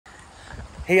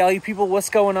Hey, all you people, what's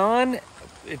going on?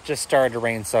 It just started to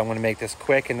rain, so I'm going to make this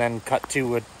quick and then cut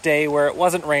to a day where it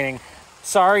wasn't raining.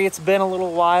 Sorry, it's been a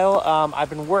little while. I've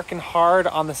been working hard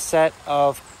on the set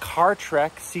of Car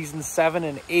Trek Season 7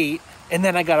 and 8, and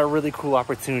then I got a really cool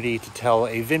opportunity to tell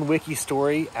a VinWiki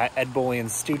story at Ed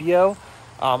Bolian's studio.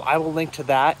 I will link to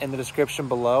that in the description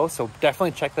below, so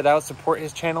definitely check that out, support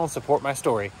his channel, and support my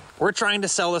story. We're trying to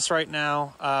sell this right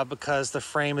now because the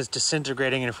frame is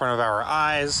disintegrating in front of our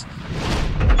eyes.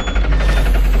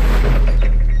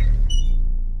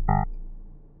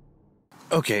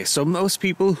 Okay, so most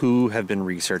people who have been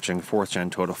researching 4th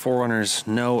gen Toyota 4Runners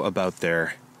know about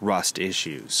their rust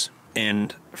issues.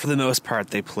 And for the most part,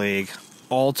 they plague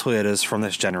all Toyotas from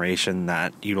this generation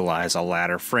that utilize a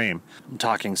ladder frame. I'm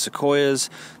talking Sequoias,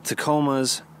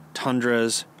 Tacomas,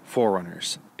 Tundras,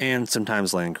 4Runners, and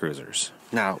sometimes Land Cruisers.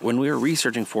 Now, when we were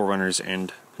researching 4Runners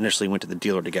and initially went to the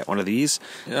dealer to get one of these,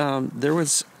 there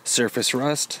was surface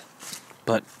rust,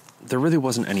 but there really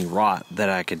wasn't any rot that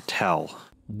I could tell.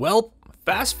 Well,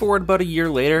 fast forward about a year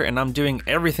later, and I'm doing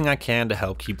everything I can to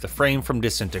help keep the frame from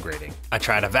disintegrating. I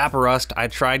tried Evaporust, I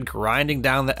tried grinding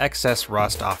down the excess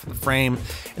rust off of the frame,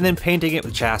 and then painting it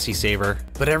with chassis saver,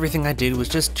 but everything I did was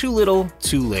just too little,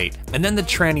 too late. And then the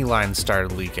tranny line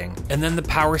started leaking, and then the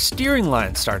power steering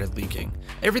line started leaking.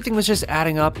 Everything was just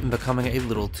adding up and becoming a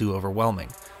little too overwhelming.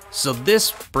 So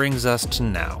this brings us to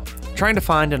now, trying to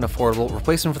find an affordable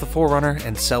replacement for the 4Runner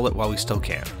and sell it while we still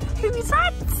can. Who's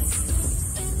that?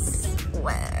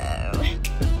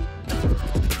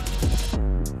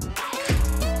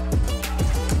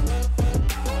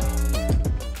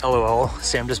 Whoa. LOL,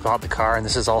 Sam just bought the car, and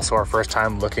this is also our first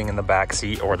time looking in the back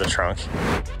seat or the trunk.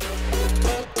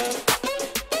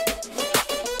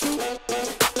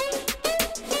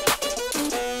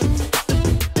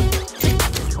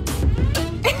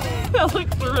 That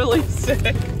looks really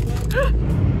sick.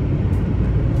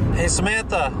 Hey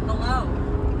Samantha.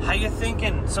 Hello. How you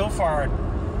thinking so far?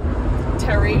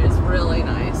 Terry is really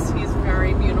nice. He's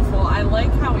very beautiful. I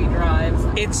like how he drives.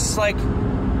 It's like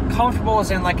comfortable as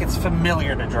in like it's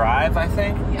familiar to drive, I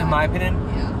think, Yeah. in my opinion.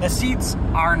 Yeah. The seats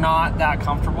are not that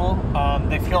comfortable.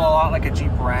 They feel a lot like a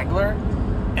Jeep Wrangler.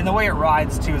 And the way it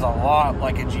rides too is a lot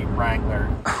like a Jeep Wrangler.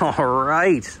 All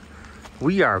right,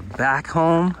 we are back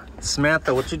home.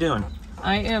 Samantha, what you doing?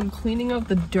 I am cleaning out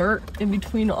the dirt in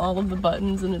between all of the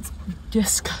buttons, and it's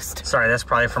disgusting. Sorry, that's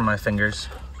probably from my fingers.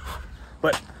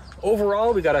 But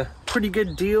overall, we got a pretty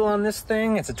good deal on this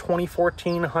thing. It's a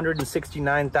 2014,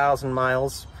 169,000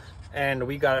 miles, and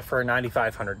we got it for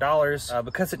 $9,500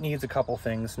 because it needs a couple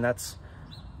things, and that's,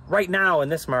 right now in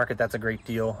this market, that's a great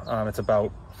deal. It's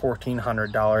about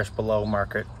 $1,400 below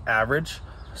market average.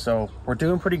 So we're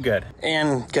doing pretty good.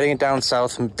 And getting it down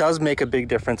south does make a big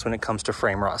difference when it comes to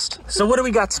frame rust. So what do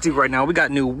we got to do right now? We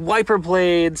got new wiper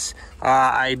blades.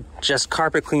 I just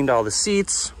carpet cleaned all the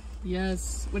seats.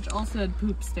 Yes, which also had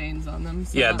poop stains on them.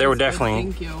 So yeah, there were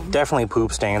definitely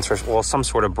poop stains, or well, some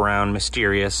sort of brown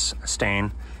mysterious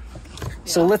stain. Yeah.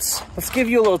 So let's give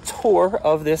you a little tour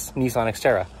of this Nissan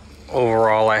Xterra.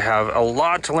 Overall, I have a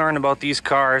lot to learn about these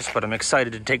cars, but I'm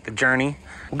excited to take the journey.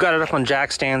 We've got it up on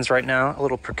jack stands right now, a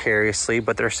little precariously,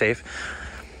 but they're safe.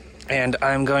 And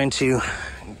I'm going to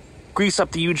grease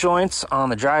up the U-joints on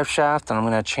the drive shaft, and I'm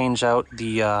going to change out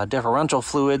the differential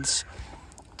fluids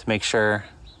to make sure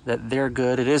that they're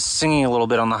good. It is singing a little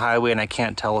bit on the highway, and I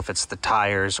can't tell if it's the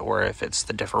tires or if it's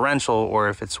the differential or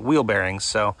if it's wheel bearings.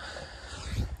 So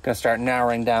I'm going to start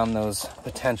narrowing down those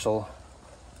potential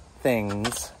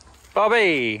things.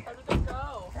 Bobby! How did they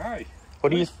go? Hi.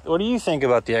 What do you think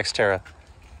about the Xterra?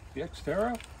 The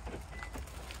Xterra?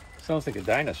 Sounds like a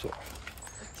dinosaur.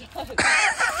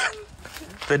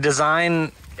 The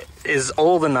design is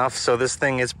old enough, so this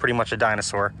thing is pretty much a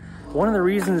dinosaur. One of the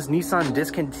reasons Nissan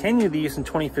discontinued these in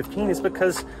 2015 is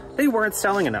because they weren't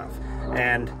selling enough.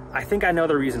 And I think I know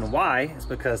the reason why. It's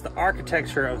because the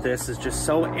architecture of this is just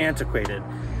so antiquated.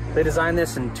 They designed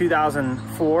this in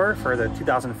 2004 for the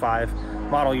 2005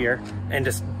 model year and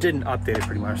just didn't update it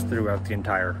pretty much throughout the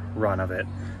entire run of it.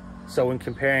 So when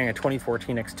comparing a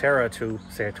 2014 Xterra to,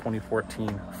 say, a 2014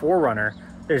 4Runner,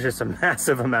 there's just a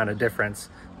massive amount of difference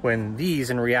when these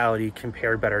in reality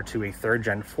compared better to a 3rd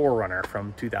gen 4Runner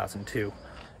from 2002.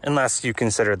 Unless you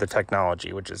consider the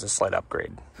technology, which is a slight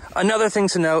upgrade. Another thing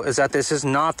to note is that this is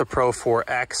not the Pro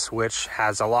 4X, which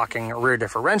has a locking rear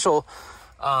differential,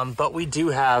 but we do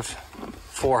have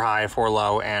 4 high, 4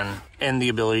 low, and the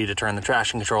ability to turn the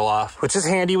traction control off, which is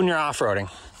handy when you're off-roading.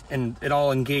 And it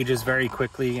all engages very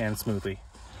quickly and smoothly.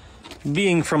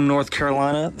 Being from North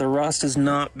Carolina, the rust is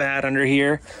not bad under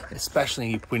here,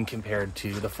 especially when compared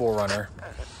to the 4Runner.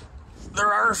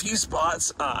 there are a few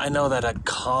spots. I know that a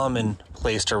common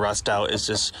place to rust out is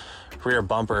just rear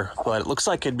bumper, but it looks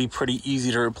like it'd be pretty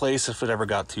easy to replace if it ever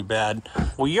got too bad.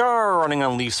 We are running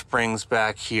on leaf springs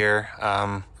back here,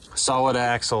 solid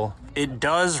axle. It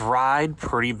does ride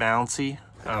pretty bouncy.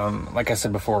 Like I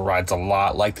said before, rides a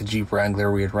lot like the Jeep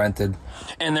Wrangler we had rented.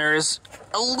 And there's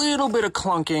a little bit of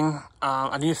clunking.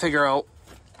 I need to figure out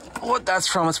what that's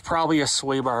from. It's probably a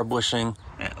sway bar bushing.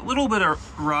 A little bit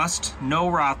of rust, no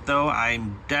rot though. I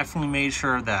definitely made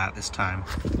sure of that this time.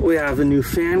 We have a new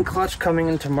fan clutch coming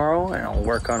in tomorrow, and I'll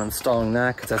work on installing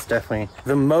that because that's definitely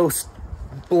the most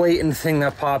blatant thing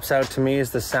that pops out to me is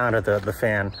the sound of the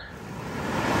fan.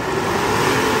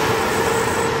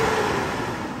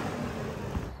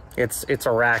 It's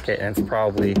a racket, and it's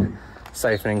probably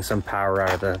siphoning some power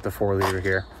out of the 4-liter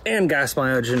here. And gas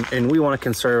mileage, and we want to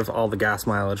conserve all the gas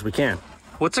mileage we can.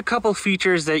 What's a couple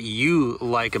features that you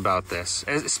like about this,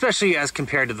 especially as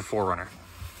compared to the 4Runner?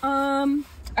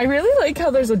 I really like how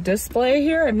there's a display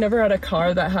here. I've never had a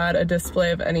car that had a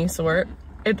display of any sort.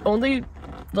 It only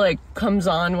like comes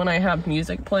on when I have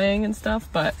music playing and stuff,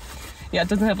 but yeah, it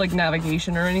doesn't have like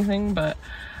navigation or anything, but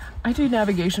I do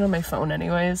navigation on my phone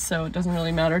anyways, so it doesn't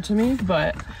really matter to me,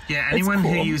 but yeah, anyone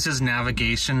who uses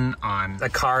navigation on the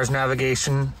car's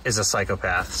navigation is a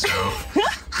psychopath, so.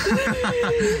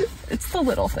 It's the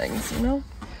little things, you know?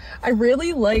 I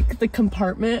really like the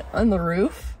compartment on the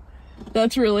roof.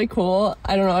 That's really cool.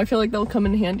 I don't know, I feel like they'll come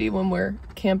in handy when we're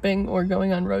camping or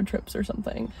going on road trips or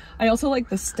something. I also like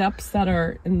the steps that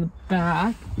are in the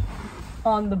back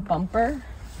on the bumper.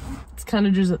 It's kind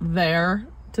of just there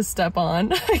to step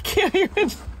on. I can't even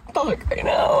talk right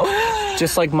now.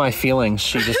 Just like my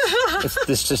feelings,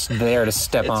 it's just there to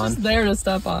step on. It's just there to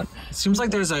step on. It seems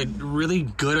like there's a really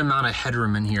good amount of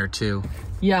headroom in here too.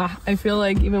 Yeah, I feel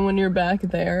like even when you're back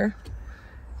there,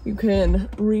 you can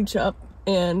reach up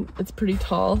and it's pretty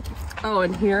tall. Oh,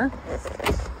 and here,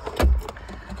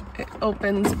 it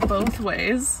opens both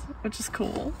ways, which is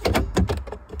cool.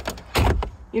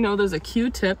 You know, there's a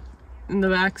Q-tip in the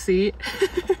back seat.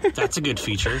 That's a good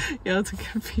feature. Yeah, that's a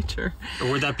good feature.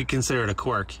 Or would that be considered a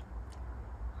quirk?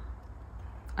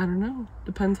 I don't know.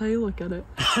 Depends how you look at it.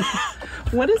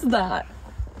 What is that?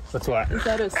 What's what? Is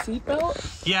that a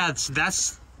seatbelt? Yeah,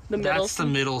 that's the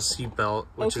middle seat belt,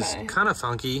 which is kind of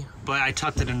funky, but I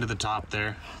tucked it into the top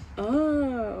there.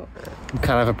 Oh. I'm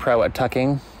kind of a pro at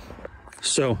tucking.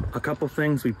 So a couple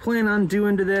things we plan on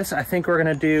doing to this. I think we're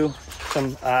gonna do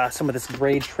some of this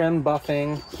gray trim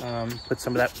buffing, put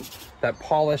some of that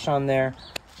polish on there.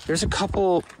 There's a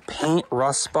couple paint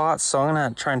rust spots, so I'm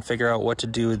gonna try and figure out what to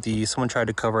do with these. Someone tried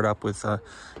to cover it up with a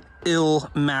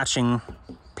ill-matching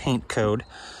paint code.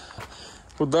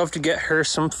 Would love to get her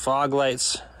some fog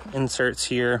lights inserts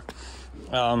here.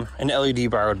 An LED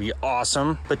bar would be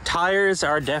awesome. The tires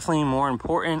are definitely more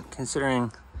important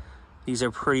considering these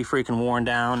are pretty freaking worn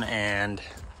down and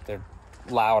they're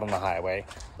loud on the highway.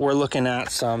 We're looking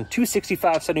at some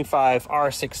 265/75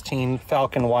 R16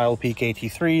 Falcon Wild Peak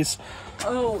AT3s.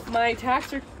 Oh, my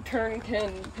tax return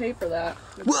can pay for that.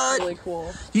 Which What? is really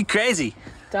cool. You crazy?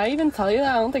 Did I even tell you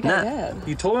that? I don't think I did.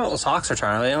 You told me about those Hawks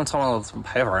return. They don't tell me about some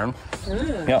pay for them.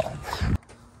 Yeah.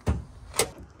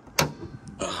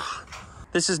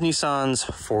 This is Nissan's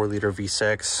 4-liter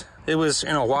V6. It was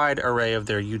in a wide array of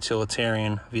their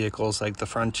utilitarian vehicles like the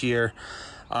Frontier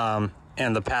and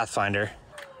the Pathfinder.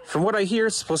 From what I hear,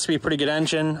 it's supposed to be a pretty good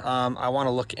engine. I want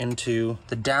to look into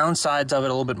the downsides of it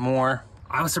a little bit more.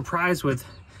 I was surprised with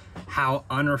how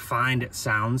unrefined it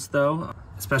sounds though,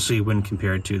 especially when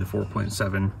compared to the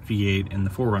 4.7 V8 in the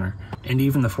 4Runner and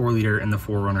even the 4-liter in the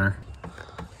 4Runner.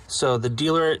 So the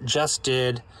dealer just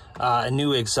did a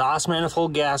new exhaust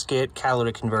manifold gasket,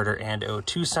 catalytic converter, and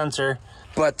O2 sensor,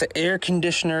 but the air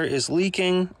conditioner is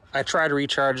leaking. I tried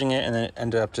recharging it and then it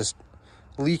ended up just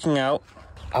leaking out.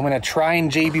 I'm gonna try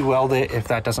and JB weld it. If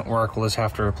that doesn't work, we'll just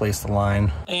have to replace the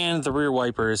line. And the rear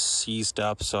wiper is seized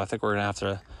up, so I think we're gonna have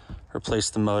to replace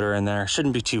the motor in there.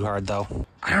 Shouldn't be too hard though.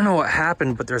 I don't know what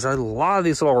happened, but there's a lot of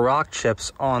these little rock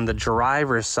chips on the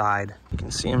driver's side. You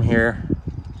can see them here.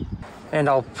 And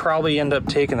I'll probably end up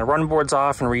taking the run boards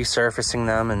off and resurfacing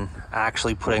them and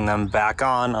actually putting them back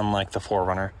on, unlike the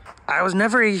 4Runner. I was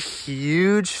never a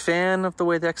huge fan of the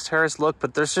way the Xterras look,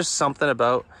 but there's just something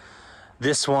about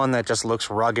this one that just looks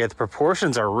rugged. The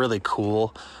proportions are really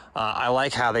cool. I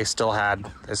like how they still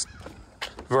had this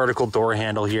vertical door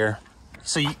handle here.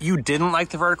 So you didn't like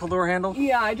the vertical door handle?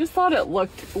 Yeah, I just thought it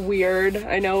looked weird.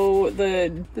 I know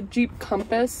the Jeep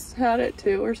Compass had it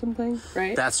too or something,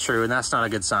 right? That's true, and that's not a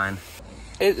good sign.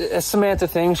 A Samantha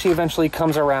thing, she eventually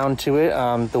comes around to it.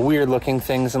 The weird looking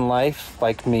things in life,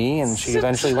 like me, and she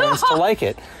eventually learns to like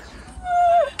it.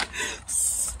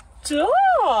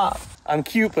 Stop! I'm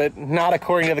cute, but not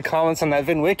according to the comments on that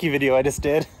VinWiki video I just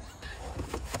did.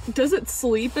 Does it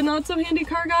sleep in Not So Handy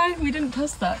Car Guy? We didn't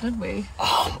test that, did we?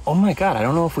 Oh my god, I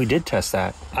don't know if we did test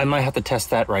that. I might have to test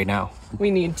that right now.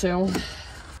 We need to.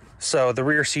 So the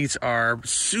rear seats are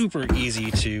super easy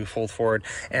to fold forward,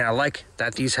 and I like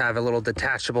that these have a little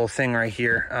detachable thing right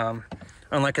here.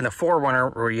 Unlike in the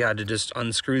 4Runner where you had to just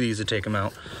unscrew these to take them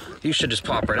out, these should just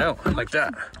pop right out like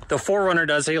that. The 4Runner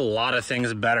does a lot of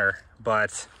things better,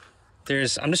 but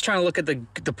I'm just trying to look at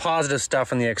the positive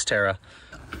stuff in the Xterra.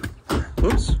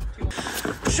 Oops.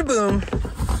 Shaboom.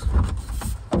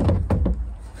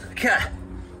 Okay.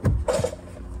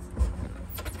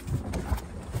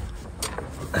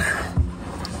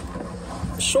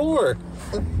 Sure.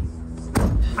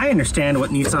 I understand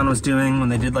what Nissan was doing when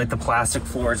they did like the plastic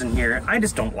floors in here. I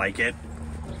just don't like it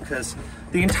because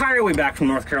the entire way back from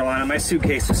North Carolina, my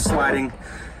suitcase was sliding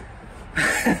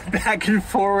back and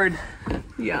forward.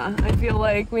 Yeah, I feel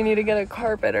like we need to get a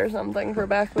carpet or something for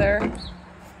back there.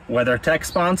 WeatherTech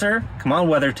sponsor? Come on,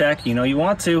 WeatherTech, you know you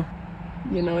want to.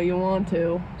 You know you want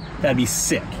to. That'd be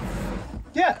sick.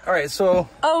 Yeah, all right, so.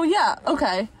 Oh yeah,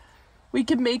 okay. We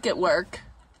could make it work.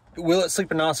 Will It Sleep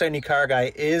in Not So Handy Car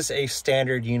Guy is a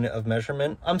standard unit of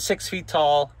measurement. I'm 6 feet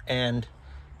tall, and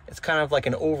it's kind of like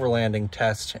an overlanding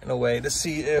test in a way to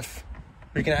see if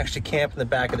we can actually camp in the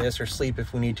back of this or sleep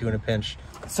if we need to in a pinch.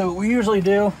 So what we usually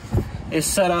do is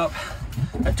set up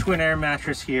a twin air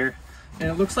mattress here, and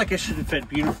it looks like it should fit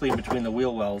beautifully between the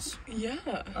wheel wells. Yeah.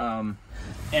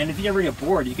 And if you ever get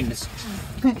bored, you can just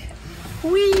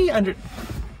whee under.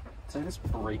 Did I just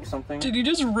break something? Did you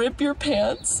just rip your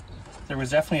pants? There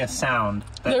was definitely a sound.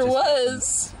 There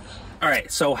was. All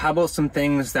right, so how about some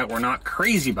things that we're not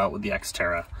crazy about with the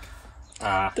Xterra?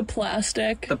 The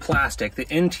plastic. The plastic.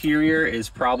 The interior is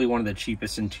probably one of the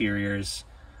cheapest interiors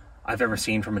I've ever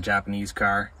seen from a Japanese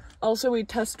car. Also, we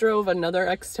test drove another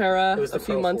Xterra a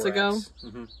few months ago.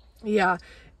 Mm-hmm. Yeah,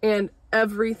 and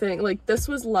everything, like this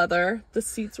was leather, the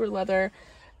seats were leather,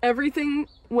 everything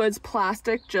was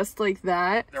plastic just like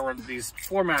that. There were these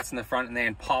floor mats in the front and they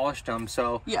had polished them,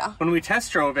 so yeah. When we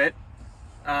test drove it,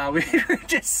 we were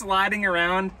just sliding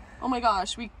around. Oh my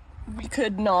gosh, we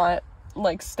could not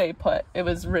like stay put. It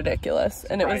was ridiculous,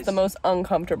 and it was the most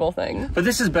uncomfortable thing. But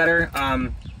this is better.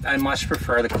 I much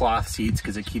prefer the cloth seats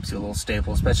because it keeps you a little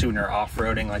stable, especially when you're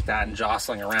off-roading like that and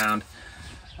jostling around,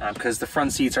 because the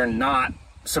front seats are not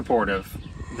supportive.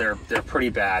 They're pretty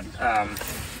bad.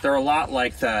 They're a lot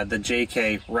like the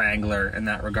JK Wrangler in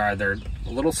that regard. They're a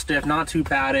little stiff, not too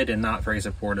padded, and not very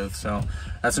supportive, so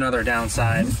that's another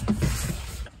downside.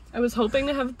 I was hoping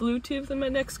to have Bluetooth in my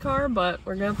next car, but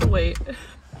we're gonna have to wait.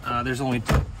 There's only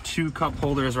 2 cup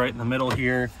holders right in the middle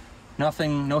here.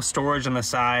 Nothing, no storage on the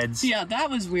sides. Yeah,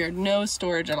 that was weird. No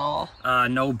storage at all.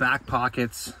 No back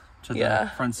pockets to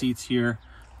the front seats here.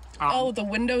 Oh, the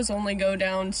windows only go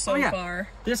down so far.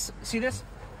 This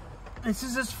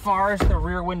is as far as the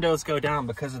rear windows go down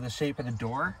because of the shape of the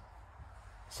door.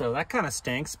 So that kind of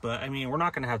stinks, but I mean, we're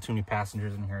not going to have too many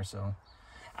passengers in here, so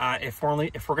if we're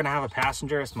going to have a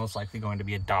passenger, it's most likely going to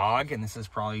be a dog, and this is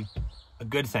probably a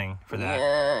good thing for that.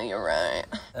 Yeah, you're right.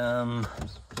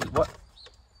 What?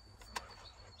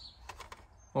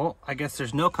 Well, I guess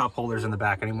there's no cup holders in the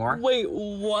back anymore. Wait,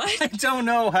 what? I don't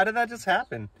know. How did that just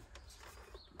happen?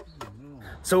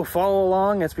 So follow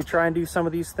along as we try and do some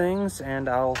of these things, and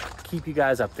I'll keep you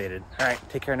guys updated. All right,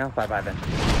 take care now. Bye-bye then.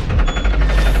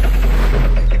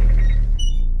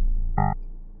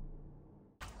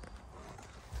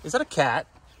 Is that a cat?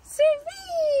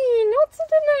 Savine, what's in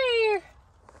there?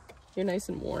 You're nice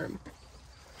and warm.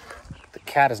 The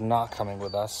cat is not coming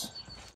with us.